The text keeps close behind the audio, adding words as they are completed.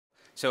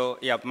So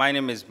yeah, my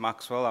name is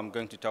Maxwell. I'm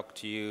going to talk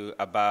to you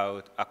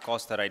about a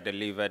course that I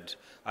delivered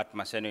at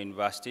Maseno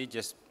University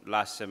just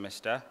last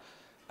semester.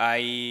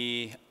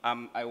 I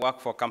work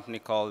for a company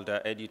called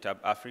EduTab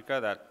Africa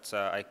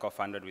that I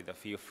co-founded with a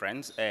few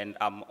friends, and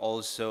I'm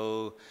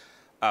also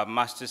a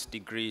master's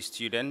degree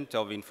student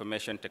of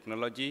information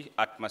technology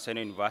at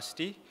Maseno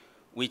University,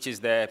 which is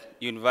the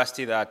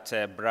university that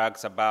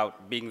brags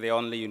about being the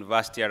only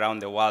university around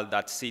the world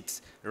that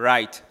sits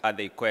right at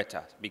the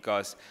equator,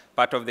 because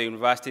part of the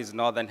university is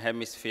northern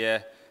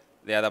hemisphere,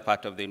 the other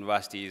part of the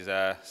university is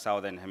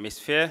southern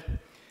hemisphere.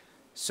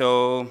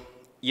 So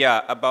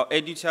yeah, about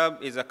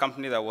EduTab is a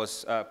company that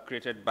was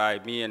created by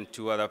me and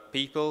two other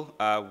people,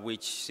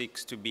 which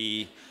seeks to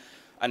be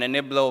an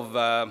enabler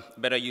of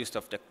better use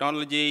of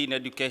technology in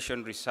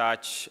education,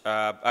 research,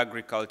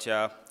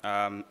 agriculture,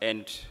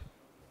 and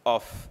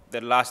of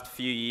the last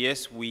few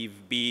years,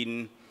 we've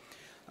been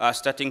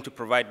starting to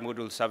provide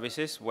Moodle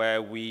services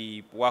where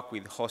we work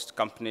with host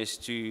companies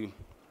to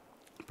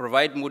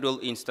provide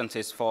Moodle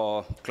instances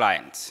for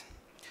clients.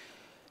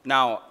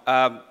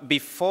 Now,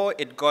 before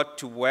it got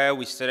to where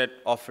we started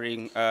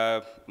offering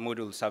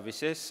Moodle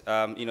services,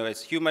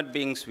 as human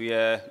beings, we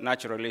are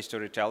naturally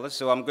storytellers.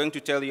 So I'm going to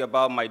tell you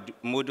about my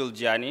Moodle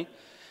journey.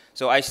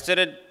 So I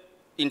started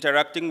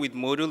interacting with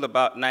Moodle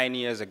about 9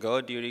 years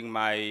ago during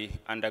my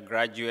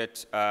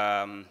undergraduate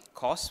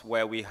course,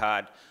 where we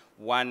had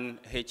one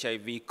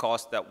HIV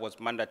course that was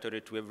mandatory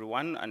to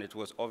everyone, and it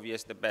was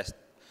obvious the best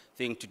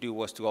thing to do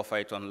was to offer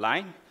it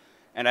online.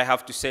 And I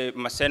have to say,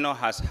 Maseno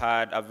has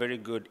had a very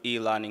good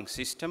e-learning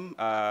system,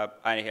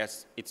 and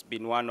it's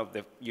been one of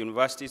the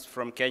universities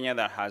from Kenya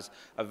that has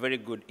a very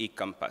good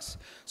e-campus.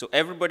 So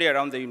everybody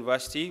around the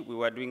university, we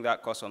were doing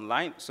that course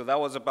online. So that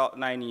was about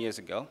 9 years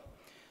ago.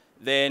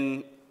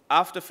 Then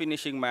after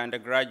finishing my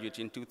undergraduate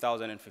in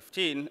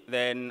 2015,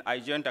 then I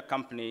joined a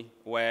company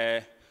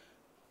where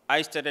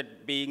I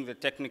started being the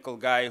technical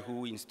guy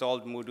who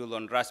installed Moodle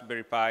on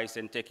Raspberry Pis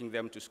and taking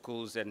them to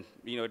schools and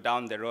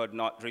down the road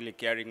not really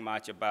caring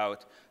much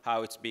about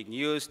how it's being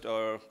used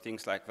or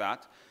things like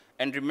that.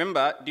 And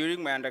remember,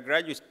 during my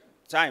undergraduate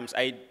times,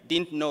 I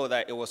didn't know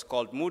that it was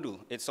called Moodle.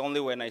 It's only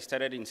when I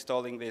started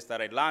installing this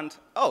that I learned,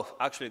 oh,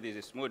 actually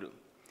this is Moodle.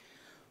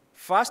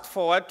 Fast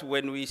forward to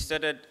when we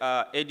started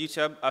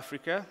EduTab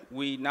Africa,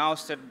 we now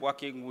started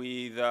working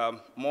with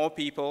more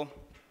people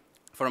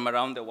from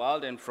around the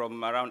world and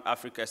from around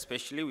Africa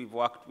especially. We've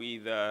worked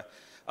with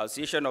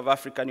Association of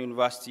African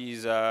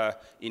Universities,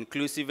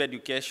 Inclusive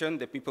Education,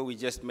 the people we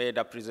just made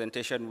a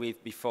presentation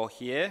with before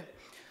here.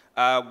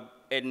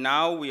 And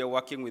now we are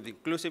working with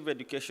Inclusive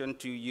Education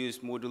to use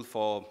Moodle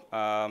for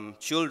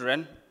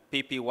children,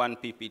 PP1,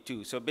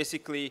 PP2. So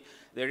basically,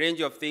 the range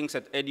of things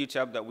at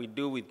EduTab that we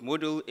do with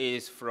Moodle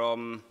is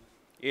from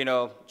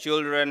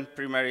children,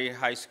 primary,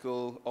 high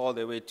school, all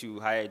the way to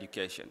higher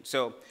education.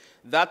 So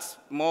that's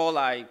more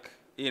like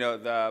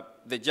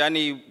the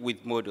journey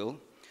with Moodle.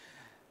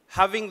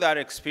 Having that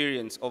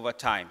experience over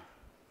time,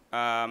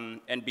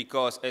 and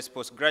because as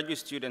postgraduate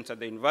students at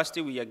the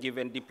university, we are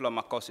given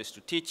diploma courses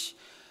to teach,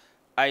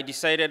 I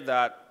decided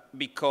that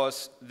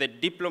because the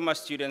diploma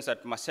students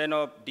at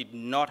Maseno did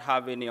not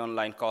have any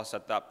online course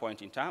at that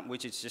point in time,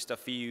 which is just a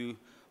few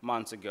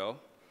months ago,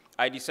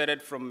 I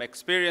decided from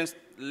experience,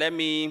 let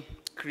me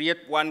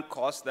create one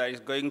course that is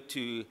going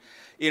to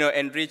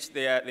enrich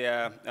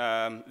their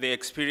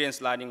experience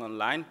learning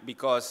online,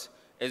 because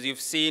as you've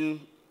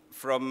seen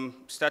from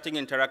starting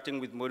interacting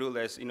with Moodle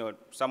as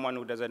someone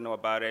who doesn't know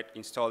about it,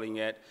 installing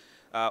it,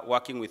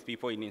 working with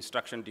people in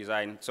instruction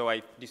design. So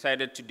I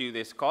decided to do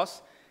this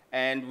course,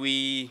 and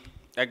we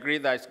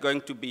agreed that it's going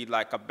to be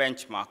like a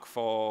benchmark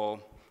for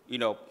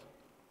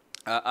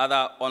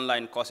other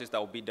online courses that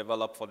will be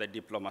developed for the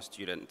diploma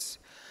students.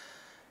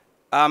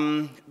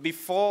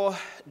 Before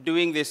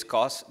doing this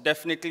course,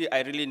 definitely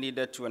I really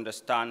needed to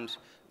understand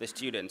the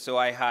students. So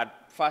I had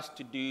first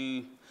to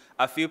do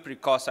a few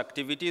pre-course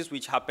activities,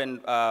 which happened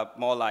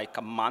more like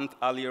a month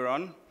earlier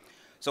on.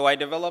 So I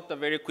developed a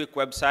very quick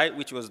website,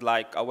 which was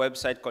like a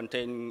website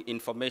containing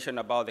information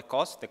about the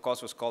course. The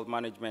course was called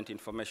Management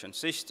Information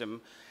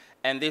System.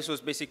 And this was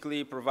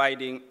basically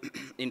providing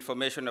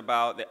information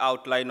about the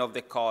outline of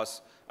the course,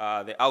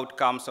 the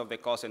outcomes of the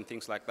course and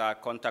things like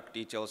that, contact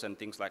details and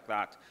things like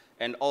that,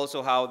 and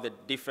also how the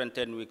different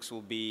 10 weeks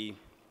will be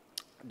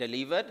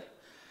delivered.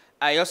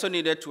 I also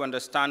needed to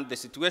understand the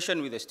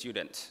situation with the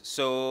students.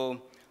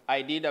 So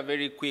I did a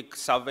very quick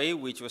survey,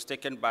 which was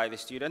taken by the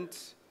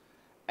students.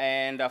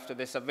 And after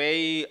the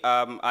survey,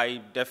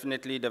 I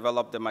definitely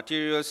developed the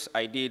materials.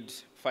 I did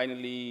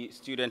finally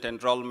student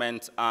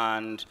enrollment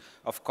and,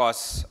 of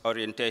course,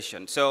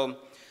 orientation. So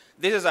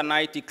this is an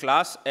IT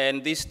class,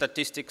 and these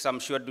statistics, I'm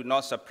sure, do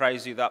not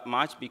surprise you that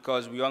much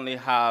because we only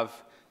have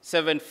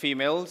 7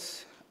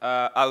 females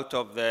out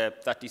of the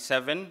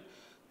 37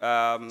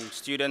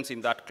 students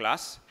in that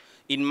class.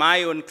 In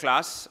my own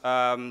class,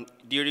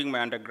 during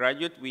my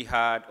undergraduate, we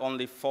had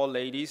only 4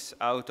 ladies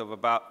out of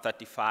about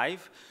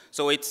 35.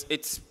 So it's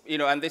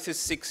and this is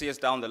 6 years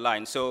down the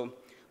line. So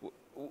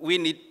we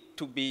need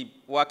to be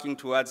working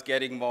towards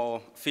getting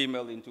more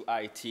female into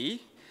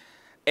IT.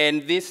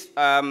 And this,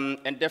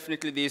 and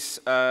definitely this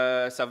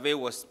survey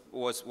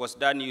was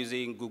done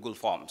using Google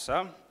Forms.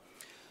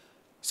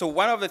 So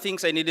one of the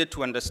things I needed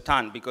to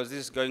understand, because this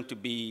is going to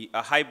be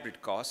a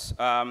hybrid course,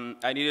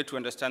 I needed to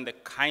understand the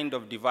kind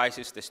of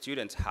devices the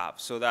students have,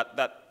 so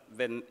that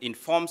then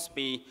informs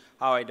me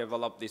how I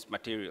develop these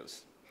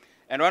materials.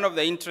 And one of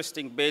the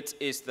interesting bits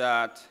is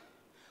that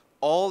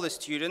all the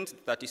students,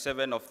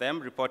 37 of them,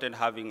 reported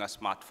having a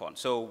smartphone,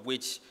 so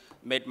which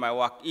made my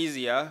work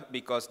easier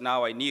because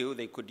now I knew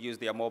they could use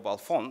their mobile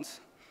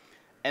phones.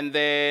 And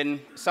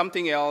then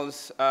something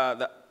else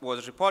that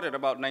was reported,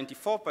 about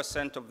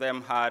 94% of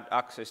them had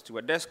access to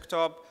a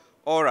desktop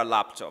or a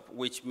laptop,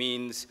 which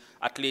means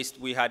at least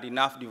we had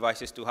enough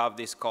devices to have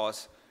this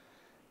course.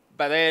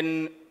 But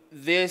then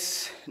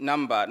this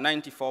number,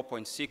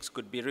 94.6,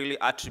 could be really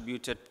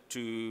attributed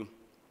to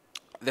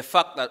the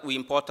fact that we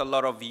import a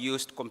lot of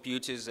used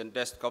computers and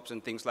desktops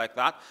and things like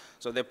that.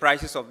 So the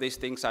prices of these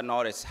things are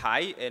not as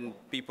high, and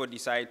people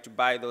decide to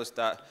buy those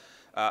that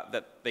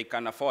they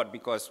can afford,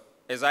 because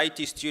as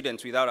IT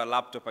students without a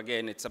laptop,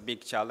 again, it's a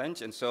big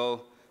challenge. And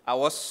so I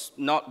was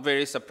not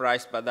very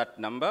surprised by that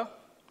number.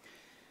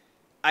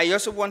 I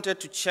also wanted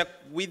to check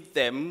with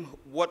them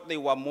what they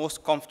were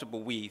most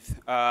comfortable with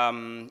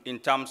in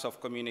terms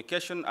of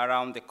communication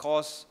around the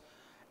course.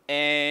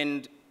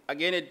 And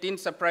again, it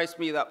didn't surprise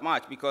me that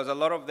much, because a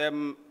lot of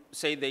them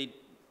say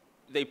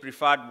they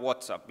preferred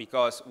WhatsApp,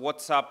 because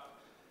WhatsApp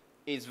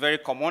is very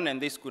common,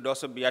 and this could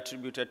also be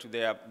attributed to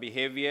their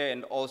behavior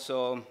and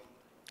also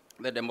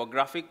the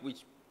demographic,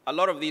 which a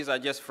lot of these are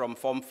just from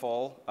Form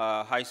 4,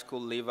 high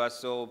school leavers,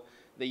 so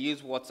they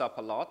use WhatsApp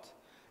a lot.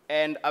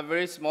 And a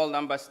very small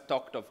number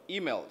talked of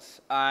emails.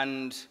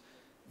 And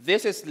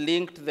this is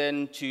linked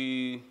then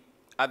to,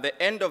 at the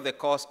end of the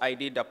course, I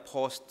did a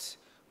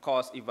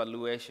post-course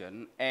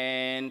evaluation,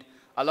 and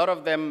a lot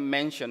of them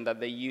mentioned that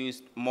they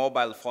used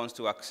mobile phones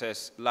to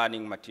access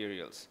learning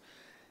materials.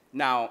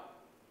 Now,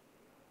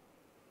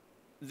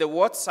 the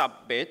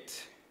WhatsApp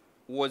bit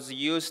was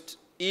used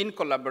in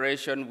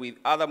collaboration with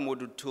other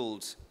Moodle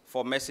tools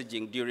for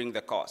messaging during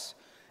the course.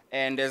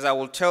 And as I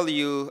will tell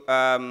you,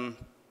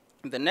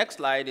 the next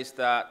slide is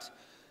that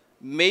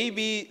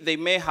maybe they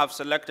may have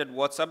selected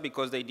WhatsApp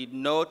because they did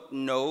not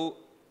know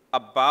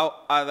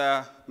about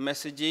other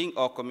messaging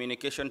or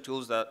communication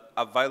tools that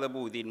are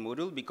available within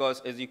Moodle,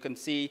 because as you can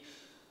see,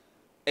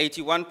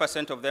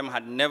 81% of them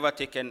had never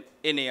taken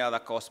any other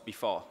course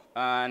before.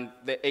 And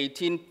the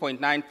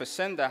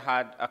 18.9% that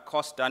had a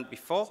course done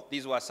before,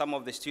 these were some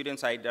of the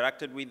students I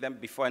interacted with them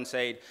before and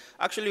said,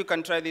 actually, you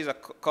can try this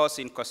course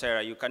in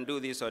Coursera. You can do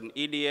this on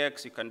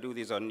EDX. You can do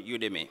this on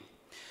Udemy.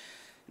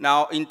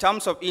 Now, in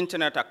terms of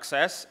internet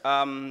access,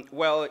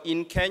 well,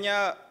 in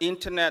Kenya,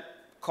 internet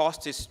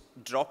cost is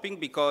dropping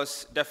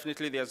because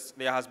definitely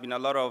there has been a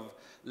lot of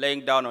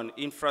laying down on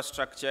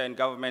infrastructure and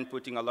government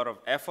putting a lot of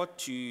effort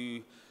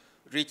to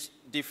reach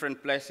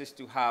different places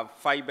to have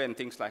fiber and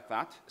things like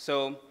that.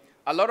 So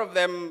a lot of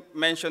them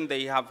mentioned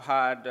they have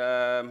had,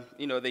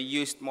 they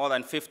used more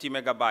than 50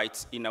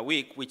 megabytes in a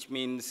week, which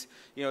means,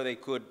 they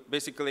could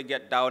basically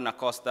get down a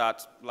course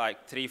that's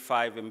like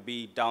 3.5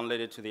 MB, download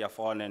it to their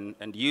phone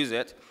and use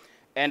it.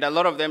 And a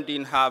lot of them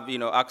didn't have,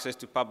 access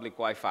to public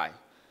Wi-Fi.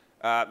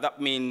 That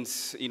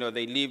means,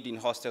 they lived in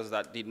hostels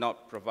that did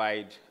not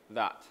provide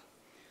that.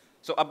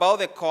 So about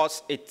the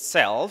course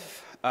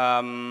itself,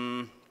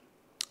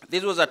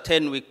 this was a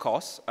 10-week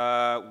course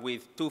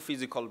with 2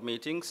 physical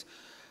meetings.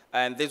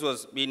 And this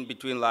was in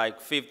between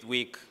like fifth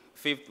week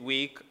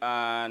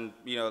and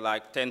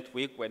like 10th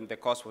week when the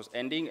course was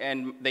ending.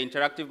 And the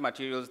interactive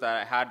materials that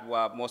I had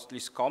were mostly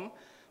SCOM.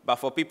 But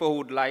for people who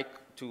would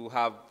like to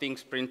have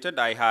things printed,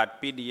 I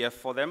had PDF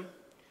for them.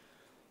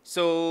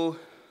 So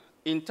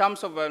in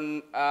terms of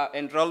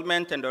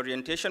enrollment and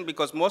orientation,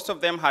 because most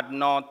of them had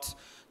not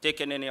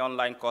taken any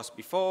online course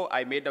before,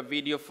 I made a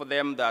video for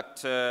them that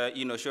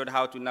showed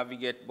how to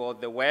navigate both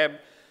the web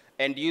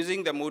and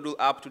using the Moodle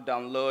app to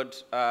download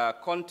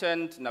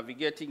content,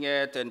 navigating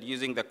it, and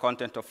using the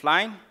content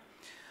offline.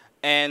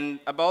 And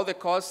about the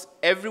course,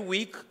 every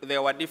week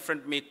there were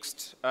different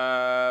mixed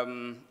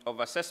of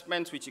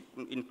assessments, which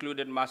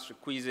included mastery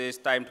quizzes,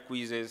 timed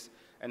quizzes,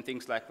 and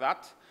things like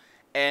that.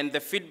 And the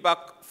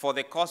feedback for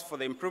the course, for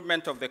the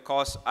improvement of the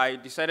course, I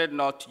decided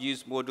not to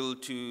use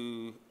Moodle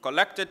to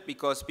collect it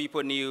because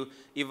people knew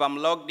if I'm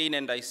logged in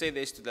and I say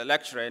this to the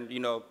lecturer, and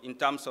in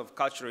terms of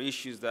cultural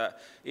issues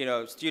that,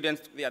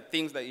 students, there are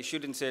things that you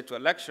shouldn't say to a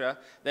lecturer,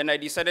 then I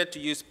decided to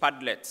use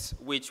Padlets,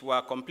 which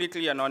were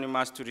completely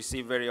anonymous to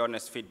receive very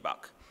honest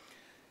feedback.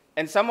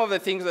 And some of the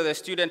things that the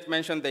students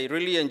mentioned they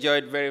really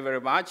enjoyed very,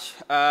 very much.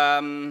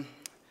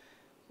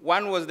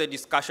 One was the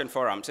discussion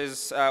forums.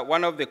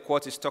 One of the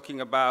quotes is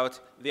talking about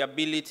the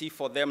ability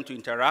for them to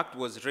interact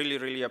was really,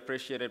 really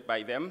appreciated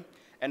by them.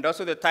 And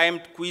also the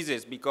timed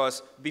quizzes,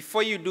 because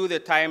before you do the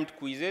timed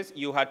quizzes,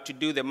 you had to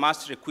do the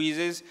mastery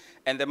quizzes.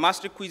 And the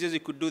mastery quizzes,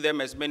 you could do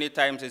them as many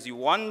times as you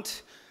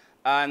want.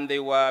 And they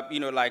were,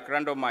 like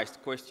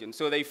randomized questions.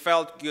 So they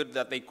felt good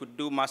that they could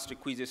do mastery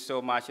quizzes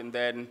so much and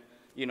then,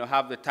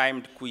 have the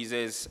timed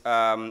quizzes,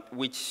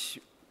 which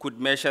could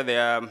measure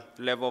their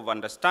level of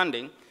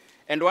understanding.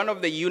 And one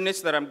of the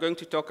units that I'm going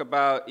to talk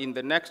about in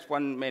the next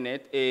 1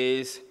 minute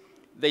is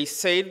they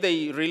said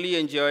they really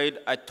enjoyed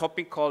a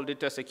topic called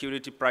data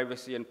security,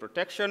 privacy, and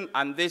protection.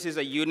 And this is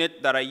a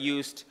unit that I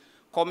used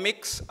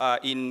comics.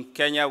 In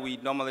Kenya, we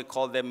normally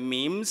call them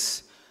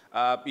memes.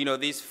 You know,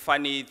 these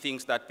funny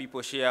things that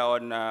people share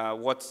on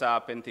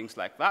WhatsApp and things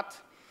like that.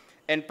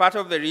 And part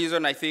of the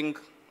reason I think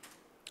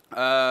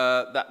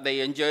that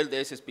they enjoyed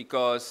this is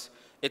because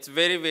it's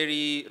very,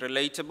 very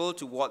relatable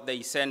to what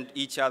they send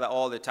each other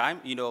all the time,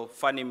 you know,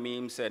 funny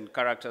memes and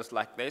characters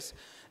like this.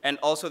 And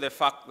also the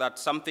fact that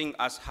something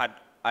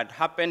had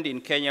happened in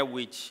Kenya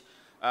which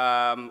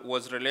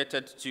was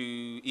related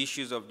to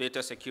issues of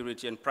data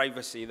security and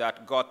privacy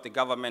that got the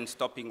government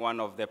stopping one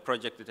of the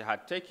projects that they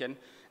had taken.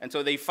 And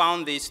so they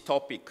found this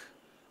topic,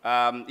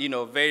 you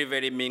know, very,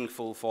 very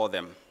meaningful for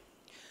them.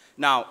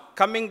 Now,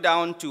 coming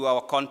down to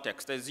our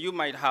context, as you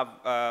might have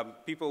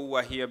people who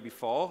were here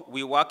before,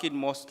 we work in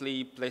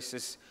mostly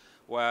places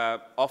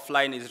where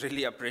offline is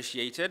really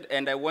appreciated,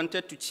 and I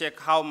wanted to check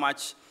how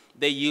much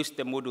they use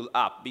the Moodle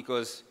app,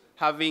 because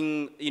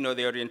having, you know,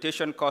 the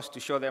orientation course to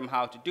show them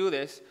how to do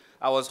this,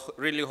 I was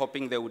really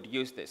hoping they would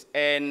use this.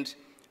 And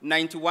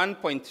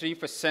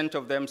 91.3%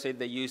 of them said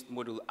they used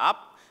Moodle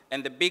app,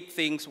 and the big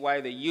things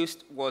why they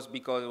used was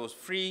because it was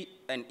free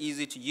and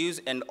easy to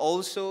use, and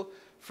also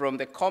from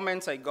the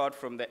comments I got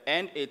from the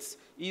end, it's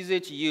easy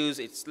to use,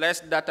 it's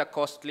less data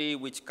costly,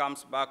 which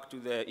comes back to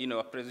the, you know,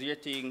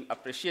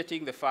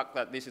 appreciating the fact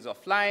that this is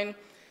offline.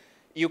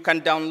 You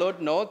can download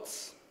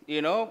notes,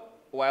 you know,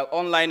 while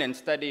online and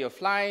study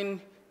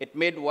offline. It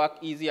made work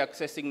easy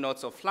accessing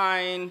notes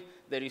offline.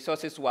 The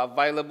resources were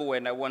available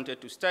when I wanted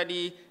to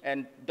study,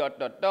 and ...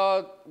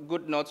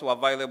 good notes were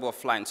available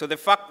offline. So the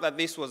fact that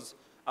this was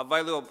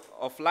available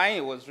offline,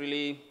 it was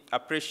really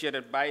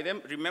appreciated by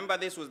them. Remember,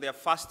 this was their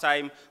first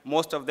time,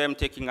 most of them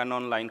taking an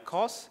online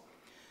course.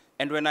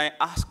 And when I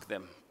asked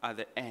them at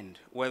the end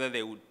whether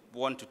they would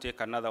want to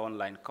take another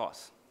online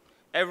course,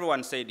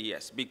 everyone said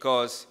yes,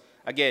 because,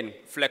 again,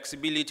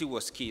 flexibility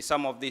was key.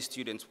 Some of these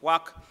students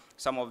work,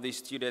 some of these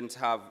students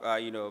have,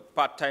 you know,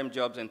 part-time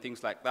jobs and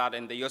things like that,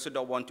 and they also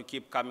don't want to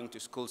keep coming to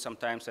school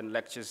sometimes, and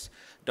lectures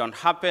don't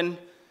happen.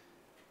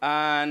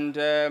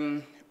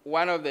 And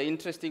one of the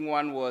interesting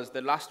one was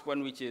the last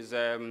one, which is,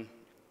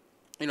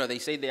 you know, they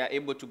say they are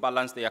able to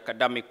balance the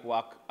academic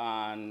work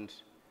and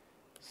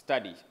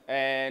study.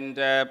 And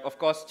of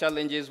course,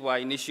 challenges were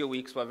initial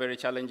weeks were very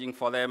challenging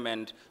for them.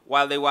 And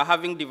while they were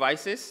having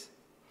devices,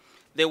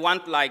 they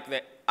want like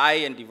the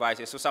IN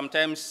devices. So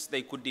sometimes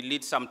they could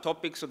delete some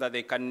topics so that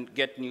they can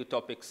get new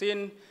topics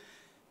in.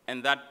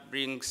 And that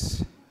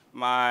brings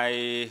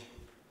my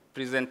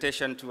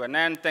presentation to an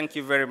end. Thank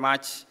you very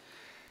much.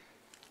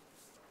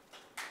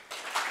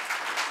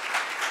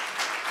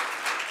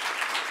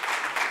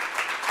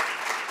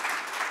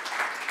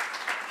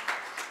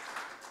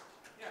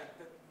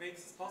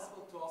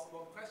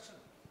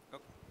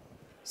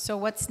 So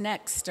what's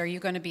next? Are you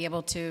going to be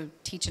able to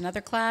teach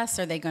another class?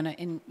 Are they going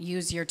to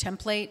use your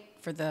template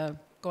for the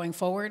going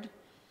forward?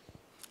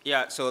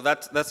 Yeah, so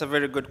that's a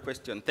very good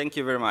question. Thank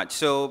you very much.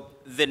 So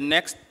the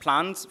next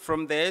plans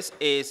from this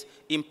is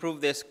improve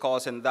this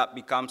course, and that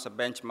becomes a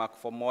benchmark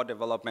for more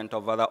development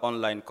of other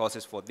online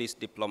courses for these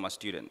diploma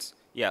students.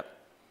 Yeah.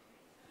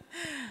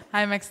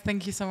 Hi, Max.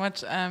 Thank you so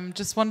much.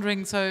 Just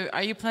wondering, so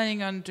are you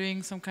planning on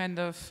doing some kind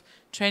of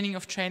training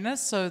of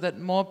trainers so that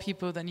more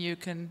people than you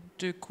can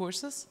do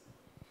courses?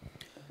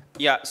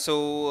 Yeah,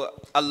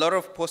 so a lot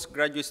of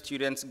postgraduate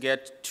students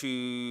get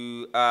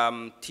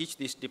to teach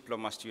these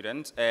diploma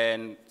students,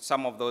 and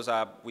some of those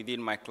are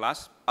within my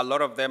class. A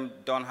lot of them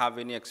don't have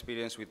any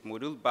experience with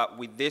Moodle, but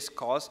with this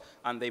course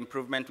and the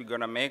improvement we're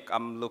going to make,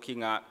 I'm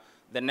looking at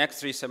the next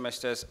 3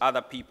 semesters,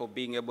 other people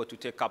being able to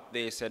take up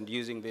this and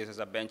using this as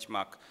a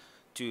benchmark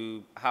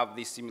to have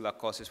these similar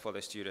courses for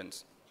the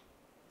students.